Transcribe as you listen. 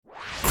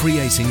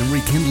creating and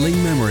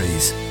rekindling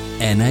memories.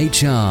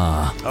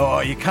 NHR. Oh,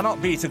 you cannot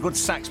beat a good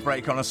sax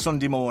break on a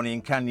Sunday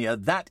morning, can you?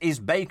 That is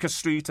Baker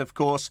Street, of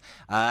course,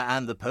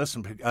 and the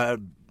person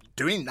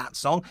doing that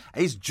song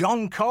is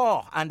John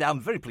Carr, and I'm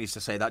very pleased to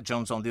say that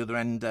John's on the other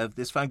end of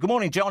this phone. Good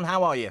morning, John.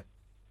 How are you?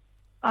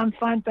 I'm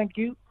fine, thank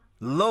you.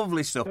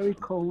 Lovely stuff. Very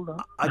cold,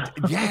 though.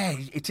 Yeah,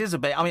 it is a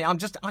bit. I mean,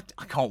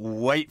 I can't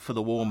wait for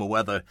the warmer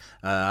weather.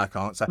 I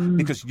can't say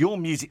because your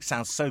music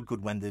sounds so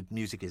good when the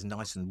music is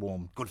nice and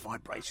warm, good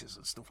vibrations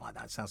and stuff like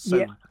that. It sounds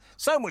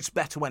so much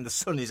better when the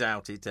sun is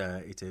out. It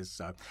is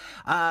so.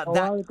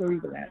 I'll agree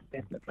with that,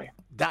 definitely.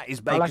 That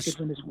is Baker. I like it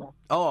when it's warm.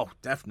 Oh,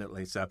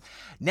 definitely. So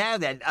now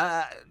then,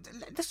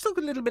 let's talk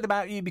a little bit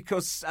about you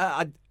because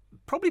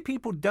probably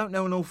people don't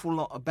know an awful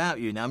lot about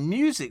you. Now,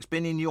 music's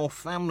been in your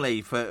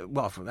family for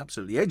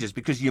absolutely ages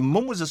because your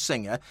mum was a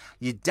singer,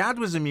 your dad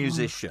was a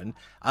musician.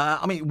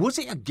 I mean, was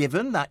it a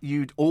given that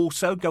you'd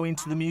also go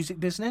into the music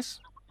business?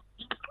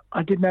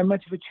 I didn't have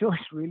much of a choice,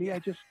 really. I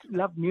just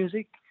loved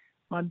music.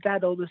 My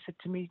dad always said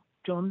to me,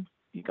 John,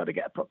 you got to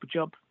get a proper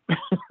job.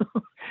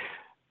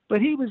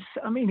 But he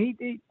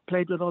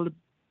played with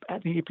I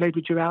think he played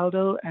with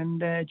Geraldo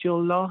and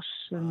Joel Loss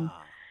and...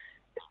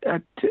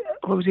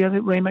 what was the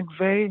other? Ray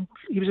McVeigh.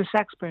 He was a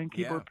sax player and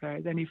keyboard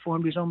player. Then he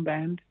formed his own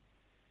band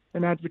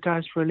and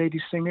advertised for a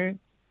lady singer,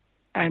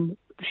 and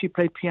she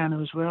played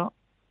piano as well.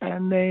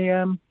 And they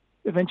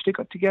eventually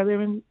got together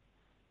and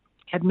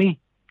had me.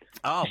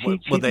 Oh,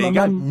 well, there you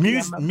go.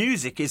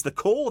 Music is the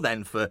core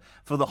then for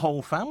the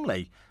whole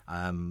family.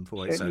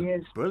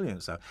 Is.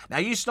 Brilliant. So now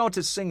you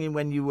started singing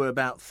when you were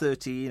about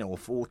 13 or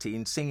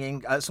 14,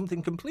 singing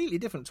something completely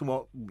different to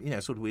what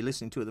sort of we're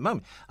listening to at the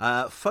moment.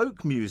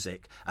 Folk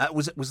music.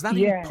 Was that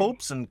in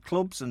pubs and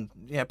clubs and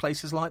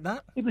places like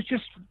that? It was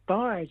just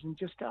bars and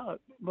just it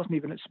wasn't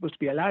even supposed to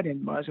be allowed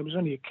in bars. I was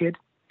only a kid,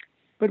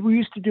 but we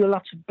used to do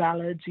lots of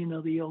ballads.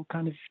 The old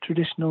kind of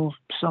traditional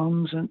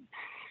songs and.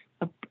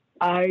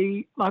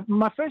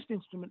 My first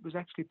instrument was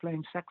actually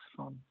playing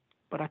saxophone,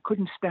 but I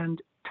couldn't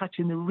stand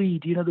touching the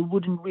reed, the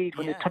wooden reed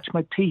when it touched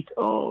my teeth.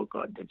 Oh,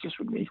 God, that just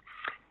would be...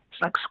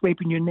 It's like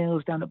scraping your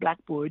nails down a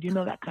blackboard,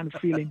 that kind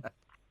of feeling.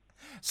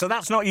 So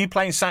that's not you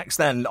playing sax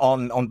then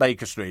on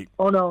Baker Street?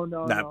 Oh, no.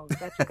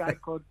 That's a guy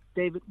called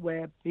David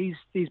Webb. He's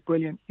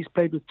brilliant. He's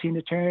played with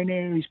Tina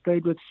Turner. He's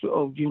played with,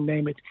 you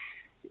name it,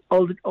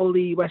 all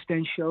the West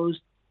End shows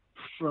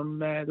from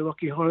the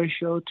Rocky Horror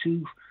Show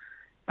to...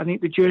 I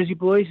think the Jersey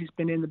Boys, he's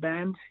been in the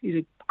band. He's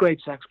a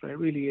great sax player,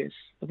 really is.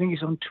 I think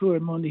he's on tour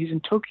Monday. He's in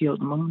Tokyo at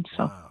the moment,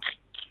 so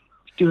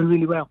he's doing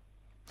really well.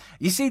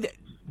 You see,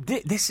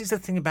 this is the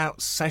thing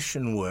about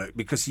session work,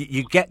 because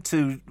you get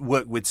to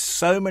work with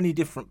so many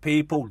different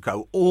people,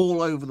 go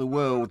all over the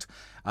world,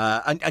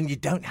 and you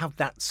don't have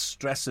that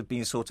stress of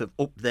being sort of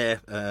up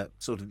there,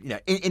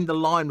 in the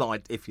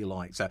limelight, if you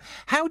like. So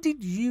how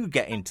did you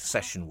get into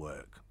session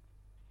work?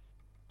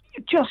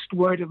 Just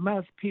word of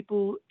mouth.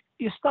 People...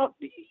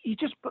 You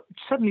just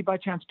suddenly by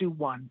chance do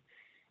one.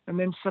 And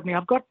then suddenly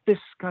I've got this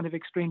kind of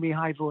extremely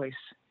high voice.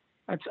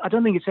 I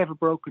don't think it's ever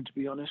broken, to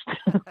be honest.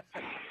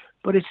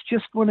 But it's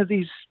just one of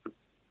these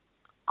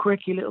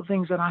quirky little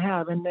things that I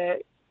have. And,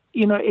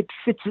 it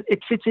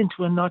fits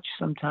into a notch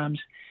sometimes.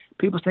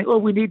 People think,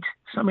 we need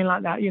something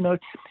like that.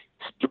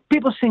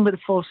 People sing with a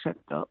falsetto,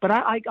 though. But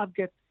I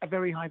get a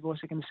very high voice.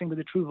 I can sing with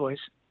a true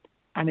voice.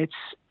 And it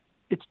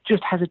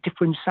just has a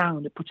different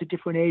sound. It puts a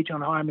different age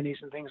on harmonies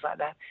and things like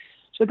that.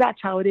 So that's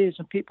how it is,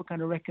 and people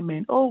kind of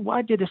recommend,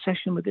 I did a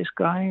session with this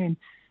guy, and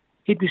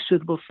he'd be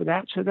suitable for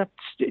that. So that's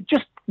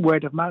just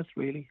word of mouth,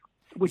 really,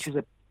 which is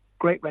a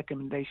great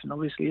recommendation,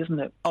 obviously, isn't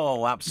it?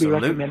 Oh,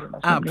 absolutely.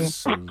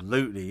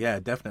 Absolutely, yeah,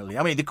 definitely.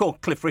 I mean, they call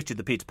Cliff Richard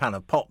the Peter Pan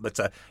of pop, but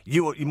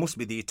you must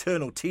be the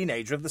eternal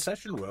teenager of the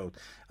session world.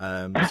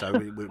 So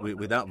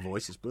with that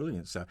voice, it's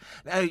brilliant. So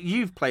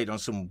you've played on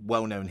some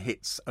well-known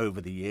hits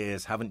over the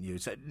years, haven't you?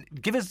 So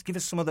give us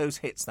some of those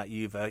hits that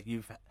you've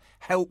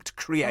helped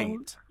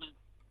create.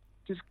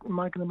 Just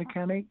Michael and the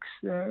Mechanics,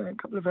 a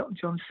couple of Elton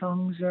John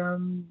songs,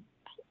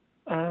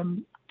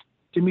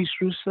 Demise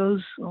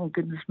Rousseau's, oh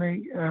goodness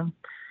me,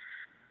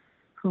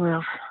 who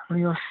else?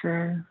 Were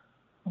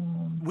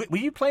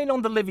you playing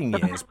on the Living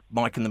Years,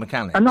 Mike and the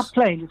Mechanics? I'm not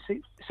playing,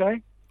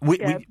 sorry?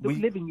 The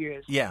Living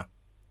Years. Yeah.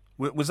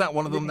 Was that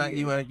one of them that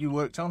you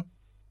worked on?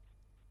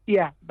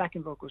 Yeah,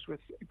 backing vocals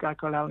with a guy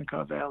called Alan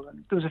Carvel,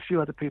 and there was a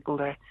few other people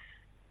there.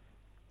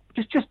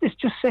 It's just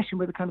session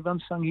with the kind of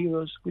unsung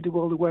heroes. We do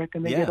all the work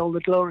and they get all the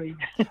glory.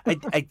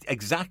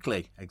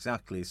 Exactly.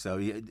 So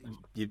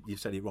you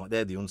said it right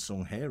there, the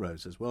unsung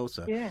heroes as well.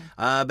 So yeah.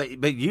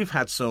 But you've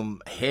had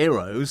some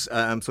heroes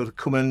sort of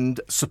come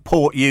and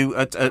support you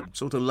at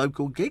sort of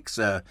local gigs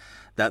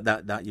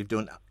that you've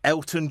done.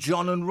 Elton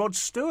John and Rod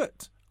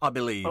Stewart, I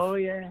believe. Oh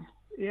yeah.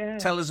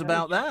 Tell us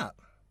about that.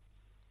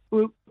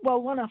 Well,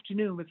 one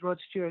afternoon with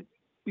Rod Stewart,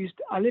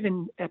 I live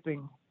in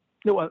Epping.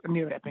 No, well,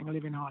 near Epping. I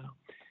live in Harlow.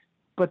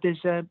 But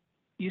there's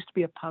used to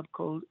be a pub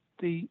called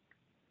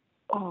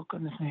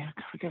goodness me, I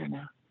forget it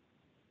now.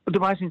 The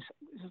Rising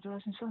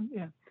Sun?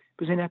 Yeah. It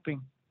was in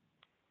Epping.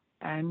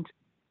 And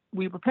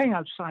we were playing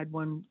outside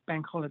one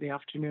bank holiday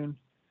afternoon.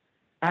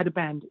 I had a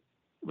band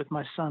with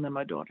my son and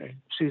my daughter.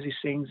 Susie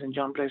sings and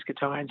John plays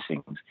guitar and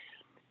sings.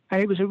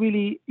 And it was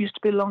used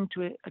to belong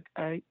to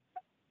a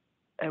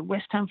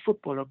West Ham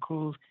footballer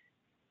called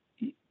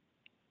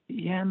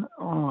Ian.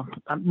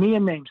 Me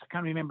and names. I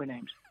can't remember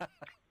names.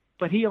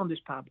 But he owned this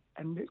pub.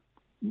 And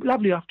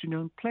lovely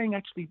afternoon, playing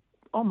actually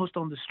almost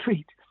on the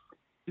street.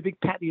 The big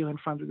patio in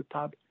front of the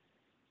pub.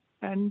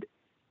 And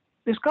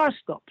this car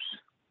stops.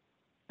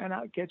 And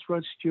out gets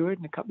Rod Stewart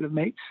and a couple of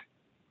mates.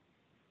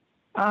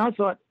 And I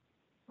thought,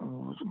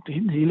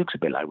 he looks a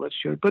bit like Rod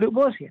Stewart, but it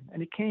was him.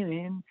 And he came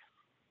in,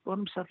 bought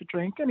himself a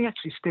drink, and he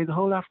actually stayed the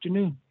whole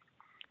afternoon.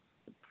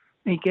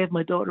 And he gave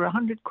my daughter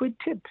 £100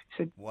 tip. He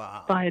said,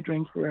 wow, buy a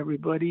drink for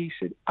everybody. He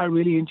said, I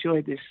really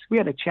enjoyed this. We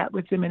had a chat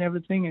with him and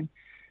everything. And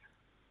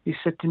he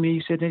said to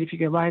me, if you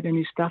can write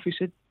any stuff, he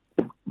said,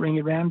 bring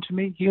it round to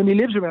me. He only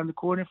lives around the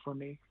corner from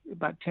me,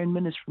 about 10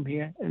 minutes from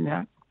here.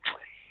 And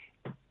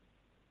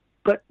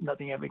but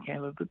nothing ever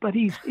came of it. But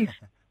he's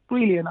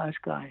really a nice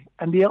guy.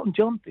 And the Elton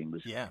John thing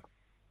was,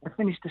 I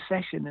finished the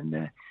session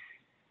and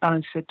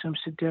Alan said to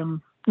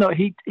him,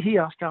 he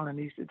asked Alan,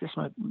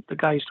 the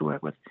guy I used to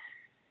work with,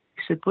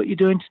 he said, what are you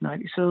doing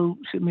tonight? So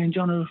said, me and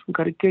John, we've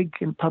got a gig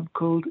in a pub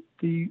called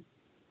here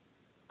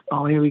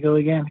we go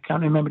again. I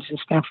can't remember, it's in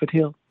Stamford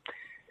Hill.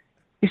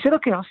 He said,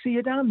 okay, I'll see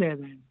you down there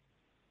then.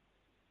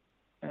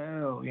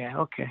 Oh, yeah,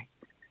 okay.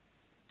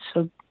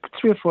 So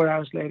 3 or 4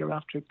 hours later,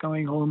 after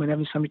going home and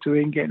having something to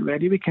eat and getting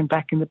ready, we came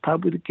back in the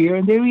pub with the gear,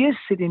 and there he is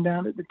sitting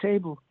down at the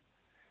table.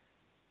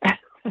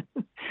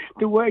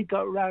 The word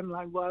got around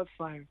like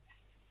wildfire.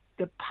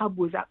 The pub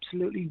was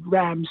absolutely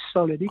ram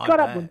solid. He got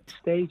up on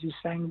stage and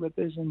sang with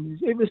us, and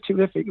it was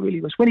terrific. It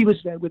really was. When he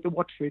was there with the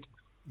Watford,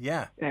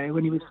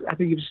 when he was, I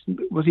think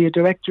was he a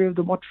director of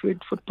the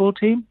Watford football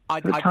team? I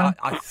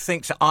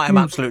think so. I am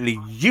absolutely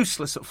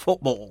useless at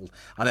football.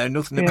 I know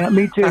nothing about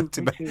me too.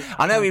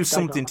 I know he was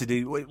something to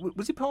do.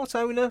 Was he part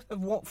owner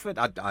of Watford?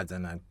 I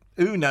don't know.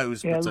 Who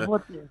knows?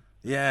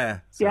 Yeah,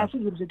 but, I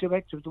think he was a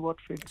director of the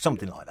Watford.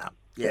 Something like that.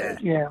 Yeah.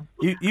 Yeah.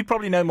 You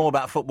probably know more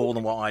about football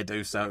than what I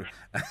do, so.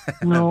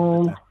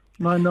 No,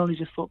 my knowledge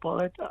of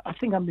football. I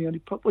think I'm the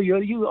only football.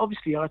 You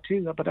obviously are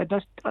too, but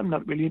I'm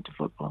not really into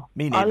football.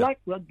 Me neither. I like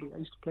rugby. I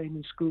used to play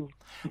in school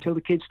until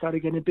the kids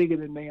started getting bigger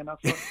than me, and I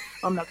thought,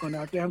 I'm not going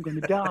out there. I'm going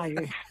to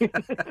die.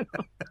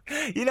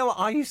 You know what?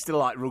 I used to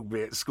like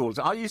rugby at school.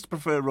 I used to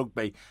prefer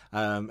rugby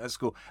at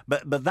school,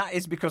 but that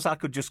is because I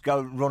could just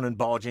go run and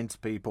barge into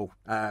people.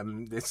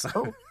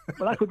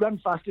 Well, I could run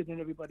faster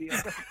than everybody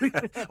else.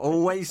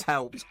 Always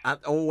helps.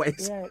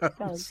 Always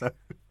helps. So,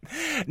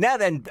 now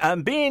then,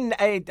 being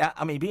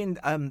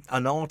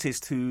an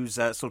artist who's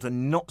sort of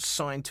not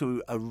signed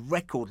to a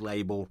record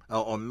label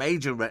or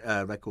major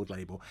record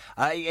label,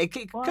 I've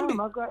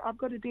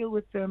got to deal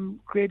with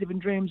Creative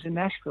and Dreams in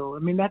Nashville. I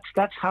mean,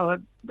 that's how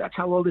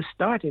all this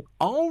started.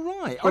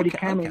 Oh right, Freddie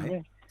Cannon. Okay.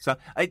 Yeah. So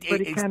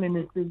Freddie Cannon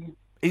is the.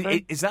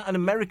 Is that an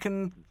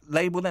American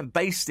label then,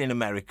 based in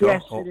America?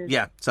 Yes, it is.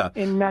 Yeah, so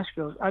in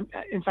Nashville.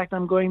 In fact,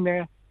 I'm going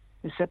there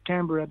in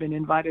September. I've been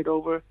invited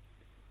over.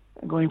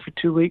 I'm going for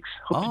 2 weeks.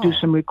 Hope to do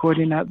some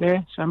recording out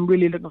there. So I'm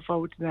really looking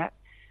forward to that.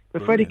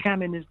 But Freddie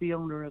Cannon is the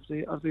owner of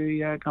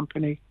the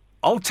company.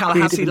 Oh,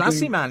 Tallahassee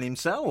Lassie Man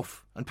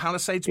himself and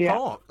Palisades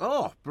Park.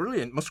 Oh,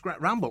 brilliant. Muskrat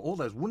Ramble, all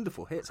those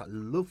wonderful hits I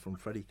love from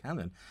Freddie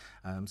Cannon.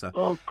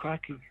 Oh,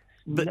 cracky.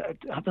 But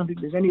I don't think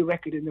there's any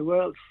record in the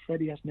world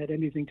Freddie hasn't had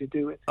anything to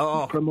do with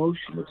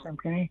promotion or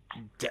something.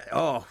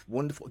 Oh,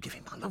 wonderful. Give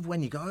him my love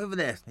when you go over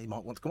there. He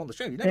might want to come on the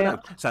show. You never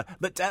know. So,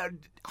 but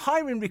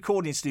hiring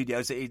recording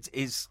studios,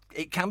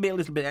 it can be a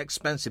little bit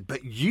expensive,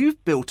 but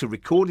you've built a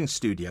recording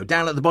studio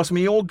down at the bottom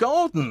of your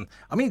garden.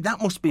 I mean,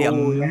 that must be a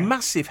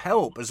massive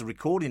help as a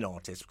recording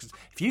artist, because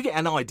if you get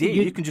an idea,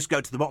 you can just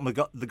go to the bottom of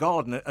the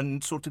garden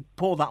and sort of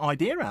pour that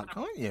idea out,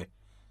 can't you?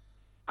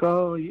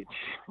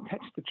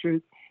 That's the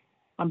truth.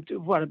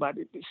 What about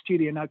it? The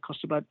studio now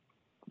costs about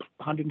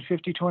 £150,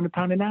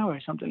 £200 an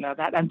hour, something like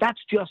that, and that's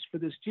just for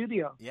the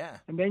studio. Yeah.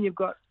 And then you've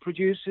got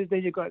producers,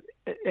 then you've got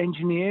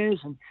engineers,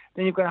 and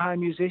then you've got to hire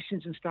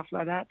musicians and stuff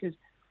like that.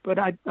 But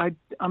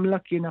I'm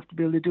lucky enough to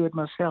be able to do it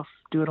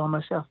all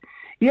myself.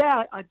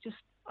 Yeah, I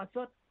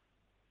thought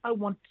I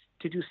want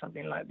to do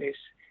something like this,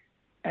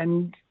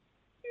 and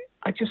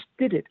I just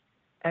did it.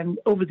 And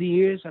over the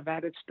years, I've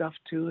added stuff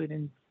to it,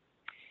 and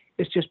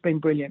it's just been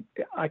brilliant.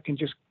 I can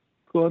just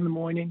go in the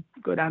morning,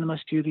 go down to my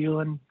studio,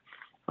 and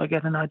I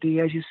get an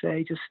idea, as you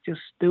say,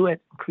 just do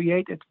it,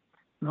 create it,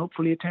 and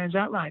hopefully it turns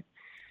out right.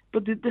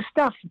 But the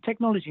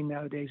technology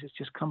nowadays has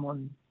just come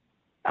on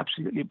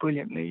absolutely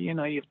brilliantly. You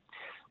know,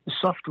 the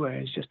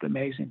software is just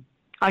amazing.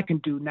 I can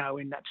do now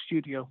in that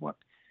studio what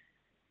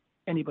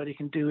anybody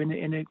can do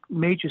in a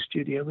major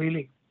studio,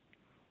 really.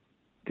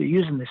 They're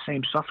using the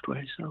same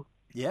software, so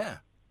yeah,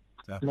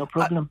 so, no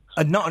problem.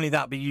 And not only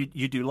that, but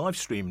you do live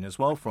streaming as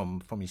well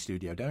from your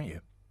studio, don't you?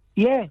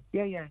 Yeah.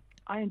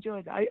 I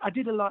enjoyed it. I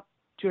did a lot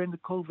during the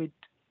COVID,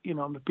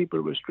 the people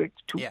were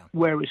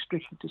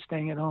restricted to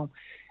staying at home.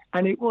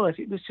 And it was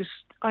just,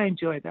 I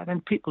enjoyed that.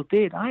 And people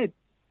did. I had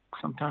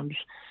sometimes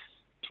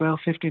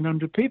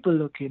 1,500 people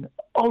looking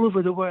all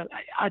over the world.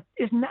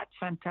 Isn't that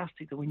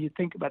fantastic when you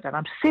think about that?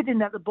 I'm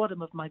sitting at the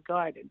bottom of my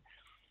garden,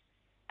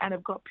 and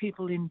I've got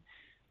people in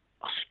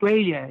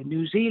Australia,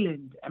 New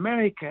Zealand,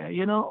 America,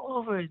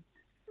 over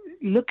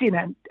looking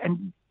at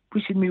and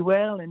wishing me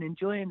well and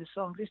enjoying the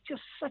songs. It's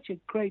just such a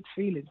great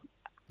feeling.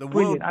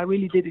 Brilliant. I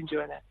really did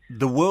enjoy that.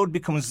 The world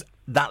becomes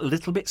that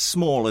little bit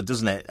smaller,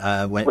 doesn't it?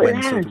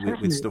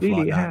 With stuff really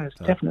like that. Has,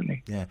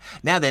 definitely. Yeah.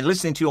 Now then,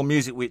 listening to your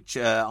music, which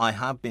I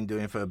have been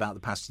doing for about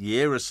the past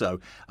year or so,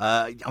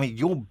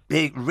 you're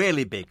big,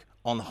 really big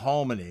on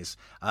harmonies.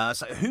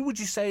 So who would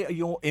you say are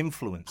your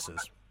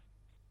influences?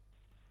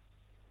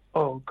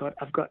 Oh, God,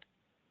 I've got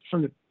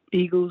from the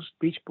Eagles,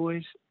 Beach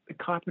Boys, the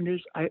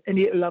Carpenters. I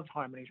love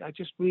harmonies. I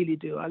just really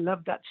do. I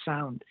love that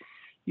sound.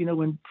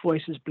 When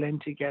voices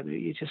blend together,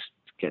 you just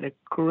get a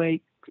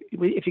great,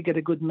 if you get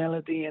a good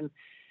melody, and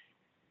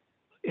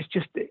it's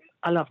just,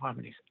 I love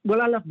harmonies. Well,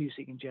 I love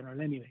music in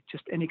general anyway,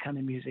 just any kind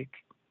of music.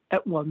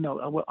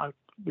 I'll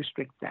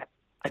restrict that.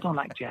 I don't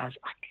like jazz.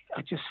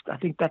 I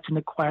think that's an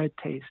acquired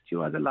taste.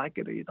 You either like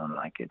it or you don't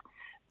like it.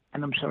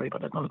 And I'm sorry,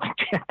 but I don't like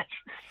jazz.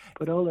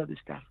 But all other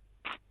stuff.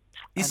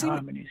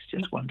 Harmony is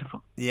just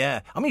wonderful.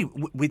 Yeah. I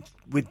mean,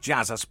 with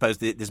jazz, I suppose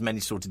there's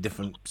many sort of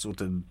different sort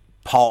of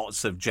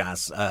parts of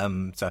jazz.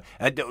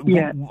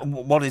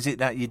 What is it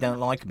that you don't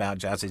like about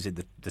jazz? Is it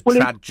the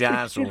trad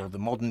jazz or the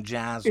modern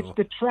jazz? It's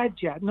the trad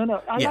jazz.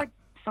 No. I like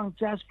funk,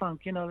 jazz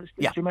funk. It's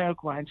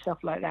Jamiroquai and stuff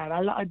like that.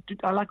 I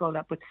like all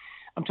that, but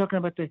I'm talking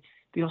about the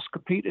Oscar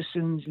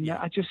Petersons, and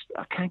I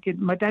can't get.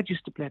 My dad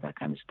used to play that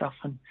kind of stuff,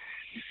 and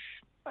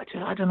I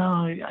don't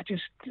know.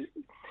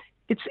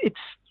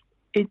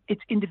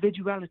 It's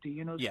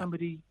individuality.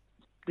 Somebody,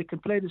 they can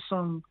play the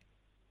song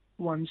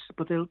once,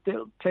 but they'll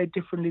play it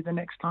differently the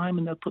next time,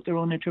 and they'll put their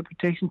own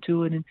interpretation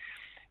to it, and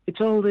it's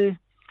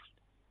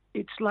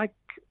like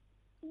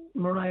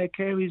Mariah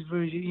Carey's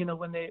version,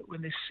 when they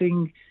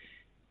sing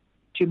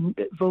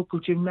vocal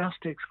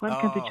gymnastics. Why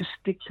can't they just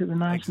stick to the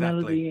nice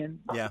melody?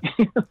 And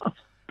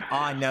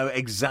I know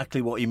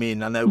exactly what you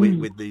mean. I know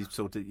with the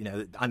sort of,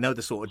 I know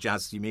the sort of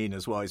jazz you mean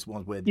as well. It's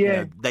one where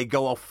they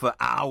go off for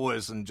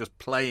hours and just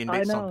playing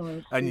bits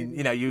on. And,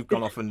 you've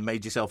gone off and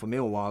made yourself a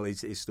meal while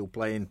he's still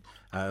playing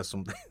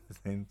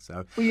something.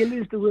 So. Well, you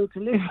lose the will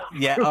to live.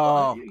 Yeah,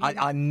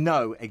 I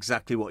know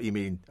exactly what you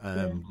mean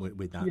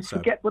with that. You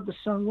forget what the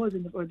song was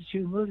or the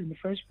tune was in the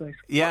first place.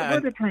 Yeah. What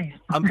are they playing?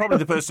 And probably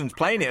the person who's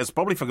playing it has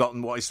probably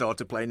forgotten what he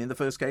started playing in the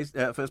first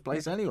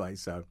place anyway.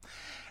 So,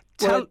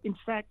 in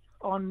fact,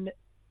 on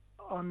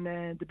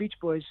the Beach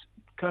Boys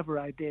cover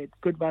I did,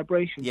 Good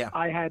Vibrations,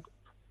 I had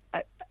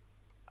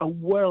a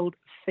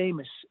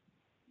world-famous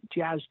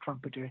jazz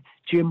trumpeter,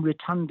 Jim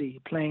Rotundi,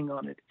 playing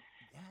on it.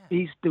 Yeah.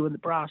 He's doing the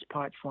brass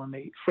part for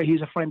me.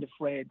 He's a friend of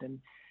Fred,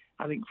 and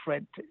I think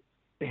Fred,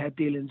 they had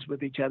dealings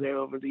with each other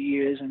over the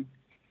years, and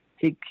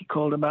he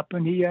called him up,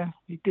 and he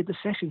did the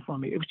session for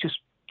me. It was just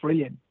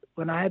brilliant.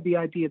 When I had the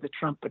idea of the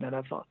trumpet, and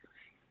I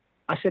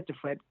said to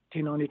Fred, do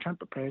you know any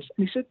trumpet players?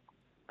 And he said,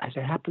 as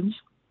it happens.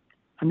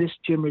 And this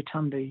Jim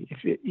Rotundi,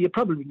 you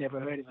probably never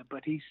heard of him,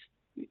 but he's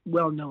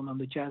well known on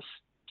the jazz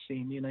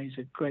scene. He's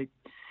a great.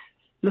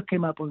 Look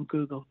him up on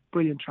Google.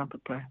 Brilliant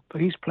trumpet player. But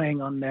he's playing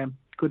on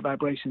Good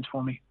Vibrations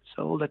for me.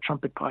 So all the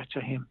trumpet parts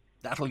are him.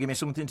 That'll give me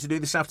something to do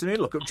this afternoon.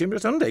 Look up Jim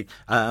Rotundi.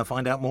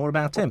 Find out more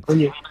about him.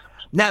 Brilliant.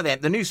 Now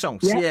then, the new song,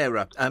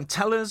 Sierra.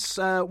 Tell us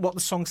what the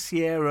song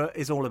Sierra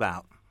is all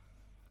about.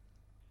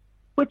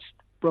 Well, it's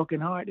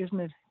broken heart, isn't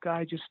it?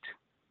 Guy just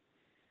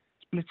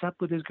splits up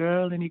with his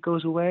girl, and he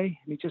goes away,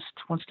 and he just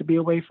wants to be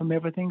away from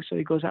everything, so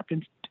he goes up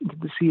into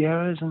the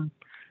Sierras and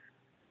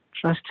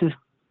tries to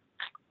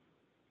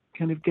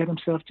kind of get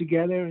himself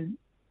together, and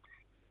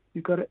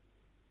you've got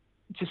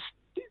just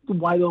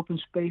wide open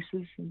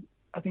spaces, and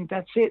I think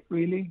that's it,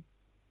 really.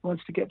 He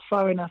wants to get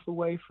far enough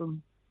away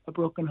from a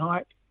broken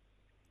heart.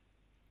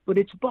 But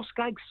it's a Boss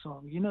Skaggs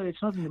song,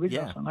 it's not an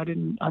original song. I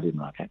didn't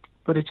write it,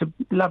 but it's a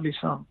lovely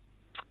song.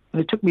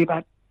 And it took me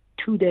about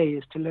 2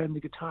 days to learn the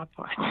guitar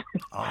part.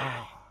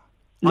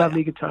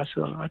 Lovely guitar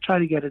solo. I try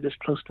to get it as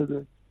close to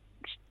the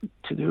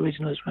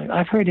original as right.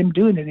 I've heard him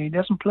doing it, and he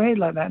doesn't play it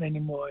like that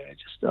anymore. I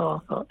just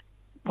thought,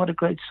 what a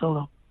great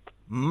solo.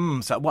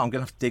 So I'm going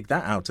to have to dig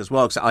that out as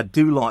well, because I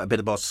do like a bit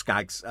of Boss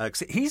Skaggs.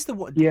 He's the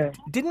one. Yeah.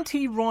 Didn't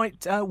he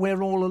write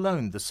 "We're All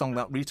Alone," the song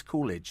that Rita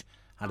Coolidge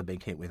had a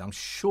big hit with? I'm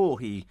sure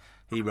he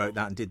wrote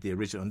that and did the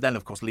original. And then,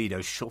 of course,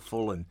 Lido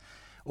Shuffle and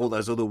all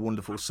those other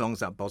wonderful songs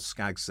that Boss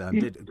Skaggs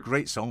did. A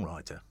great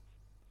songwriter.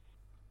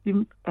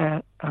 We're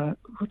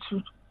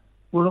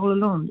All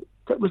Alone.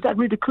 Was that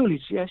Rita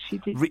Coolidge? Yeah, she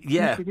did.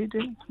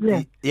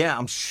 Yeah,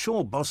 I'm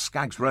sure Boss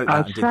Skaggs wrote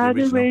that and did the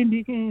original. Rain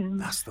begins.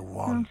 That's the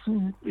one.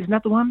 Isn't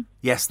that the one?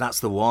 Yes, that's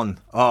the one.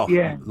 Oh,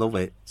 yeah. Love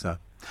it. So,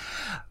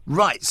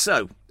 right,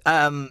 so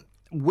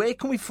where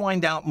can we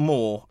find out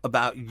more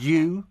about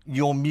you,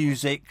 your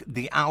music,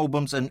 the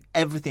albums, and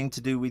everything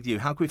to do with you?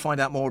 How can we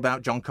find out more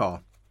about John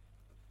Carr?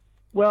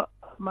 Well,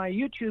 my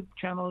YouTube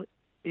channel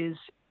is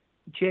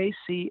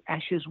JC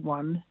Ashes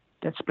 1.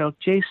 That's spelled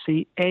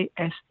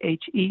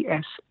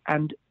JCASHES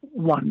and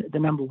 1, the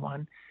number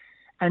 1.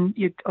 And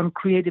on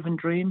Creative and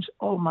Dreams,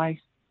 all my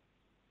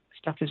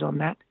stuff is on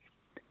that,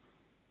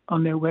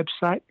 on their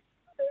website.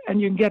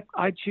 And you can get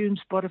iTunes,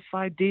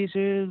 Spotify,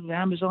 Deezer,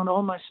 Amazon.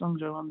 All my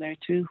songs are on there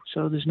too.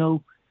 So there's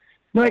no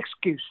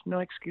excuse at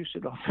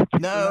all.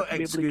 No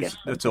excuse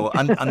at all.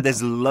 And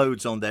there's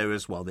loads on there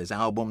as well. There's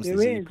albums, there's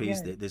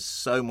EPs. Yeah. There's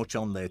so much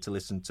on there to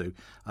listen to.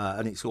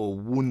 And it's all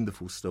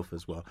wonderful stuff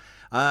as well.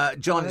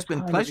 John, it's been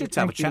a pleasure to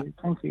have a chat.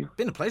 Thank you. It's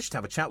been a pleasure to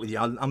have a chat with you.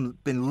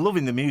 I've been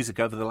loving the music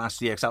over the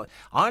last year.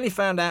 I only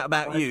found out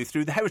about you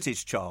through the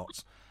Heritage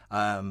charts.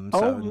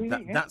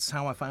 Really? That's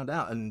how I found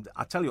out. And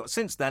I tell you what,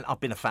 since then, I've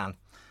been a fan.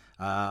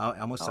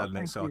 I must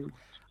admit so.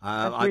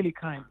 That's really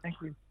kind. Thank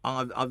you.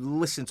 I've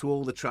listened to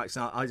all the tracks.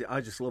 And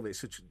I just love it.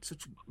 Such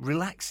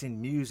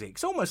relaxing music.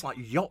 It's almost like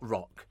yacht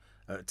rock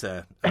at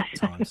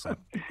times. So,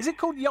 is it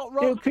called yacht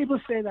rock? You know, people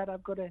say that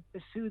I've got a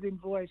soothing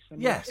voice.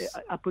 And yes.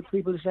 I put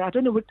people to say, I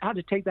don't know how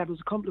to take that as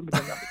a compliment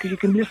or not, because you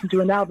can listen to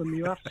an album and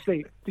you have to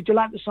say, did you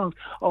like the song?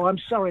 Oh, I'm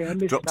sorry, I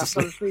missed it. I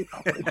fell asleep.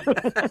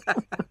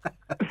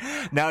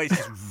 No, it's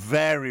just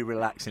very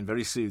relaxing,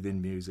 very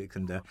soothing music,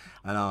 and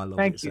I love it.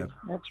 Thank you. So.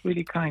 That's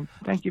really kind.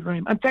 Thank you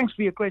very much. And thanks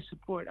for your great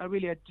support.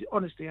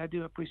 Honestly, I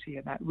do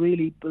appreciate that.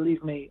 Really,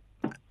 believe me.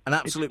 An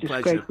absolute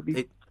pleasure.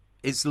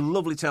 It's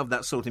lovely to have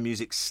that sort of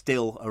music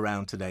still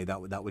around today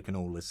that we can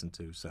all listen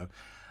to. So,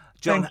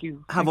 John,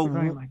 have a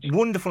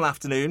wonderful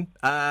afternoon.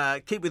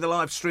 Keep with the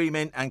live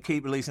streaming and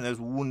keep releasing those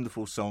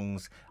wonderful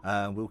songs.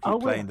 We'll keep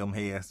playing them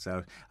here.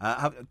 So,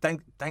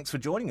 thanks for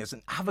joining us,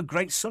 and have a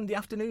great Sunday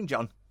afternoon,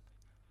 John.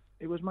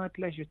 It was my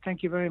pleasure.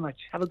 Thank you very much.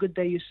 Have a good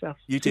day yourself.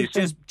 You too.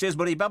 Cheers,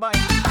 buddy. Bye-bye.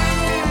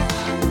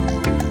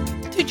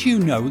 Did you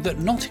know that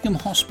Nottingham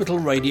Hospital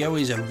Radio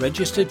is a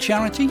registered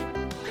charity?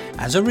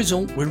 As a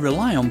result, we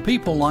rely on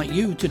people like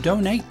you to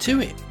donate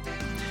to it.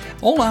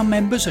 All our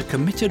members are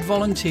committed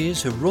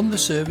volunteers who run the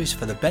service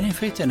for the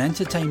benefit and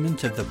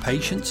entertainment of the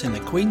patients in the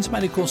Queen's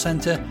Medical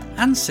Centre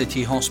and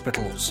city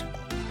hospitals.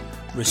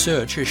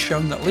 Research has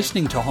shown that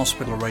listening to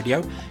hospital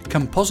radio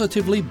can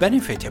positively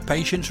benefit a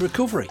patient's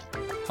recovery,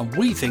 and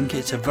we think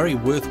it's a very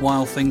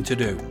worthwhile thing to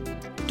do.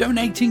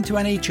 Donating to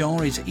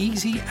NHR is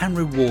easy and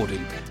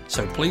rewarding,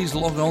 so please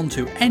log on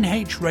to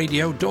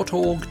nhradio.org.uk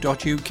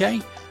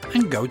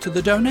and go to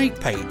the donate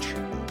page.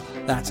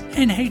 That's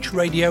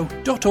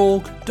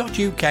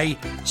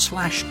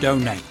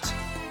nhradio.org.uk/donate.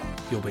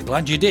 You'll be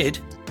glad you did,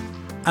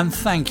 and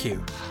thank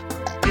you.